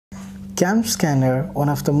Camscanner, one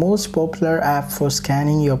of the most popular apps for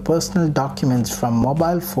scanning your personal documents from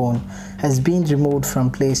mobile phone, has been removed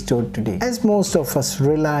from Play Store today. As most of us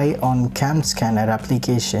rely on Camscanner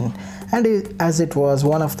application, and as it was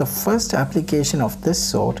one of the first application of this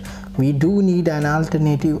sort, we do need an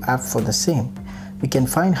alternative app for the same. We can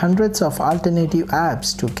find hundreds of alternative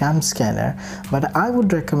apps to camscanner, but I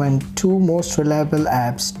would recommend two most reliable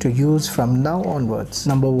apps to use from now onwards.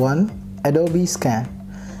 Number 1, Adobe Scan.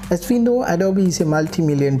 As we know, Adobe is a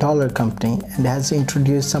multi-million-dollar company and has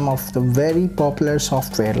introduced some of the very popular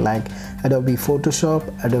software like Adobe Photoshop,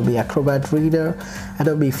 Adobe Acrobat Reader,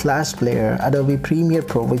 Adobe Flash Player, Adobe Premiere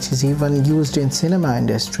Pro, which is even used in cinema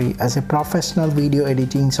industry as a professional video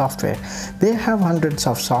editing software. They have hundreds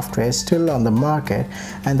of software still on the market,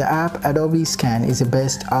 and the app Adobe Scan is the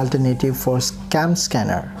best alternative for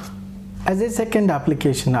camscanner. As a second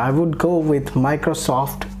application, I would go with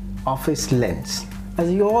Microsoft Office Lens. As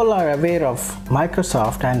you all are aware of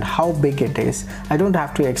Microsoft and how big it is, I don't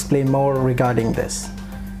have to explain more regarding this.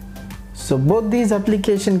 So both these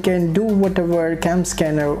applications can do whatever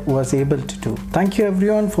camscanner was able to do. Thank you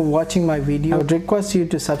everyone for watching my video. I would request you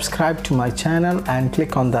to subscribe to my channel and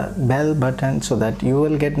click on the bell button so that you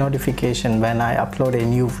will get notification when I upload a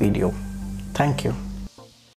new video. Thank you.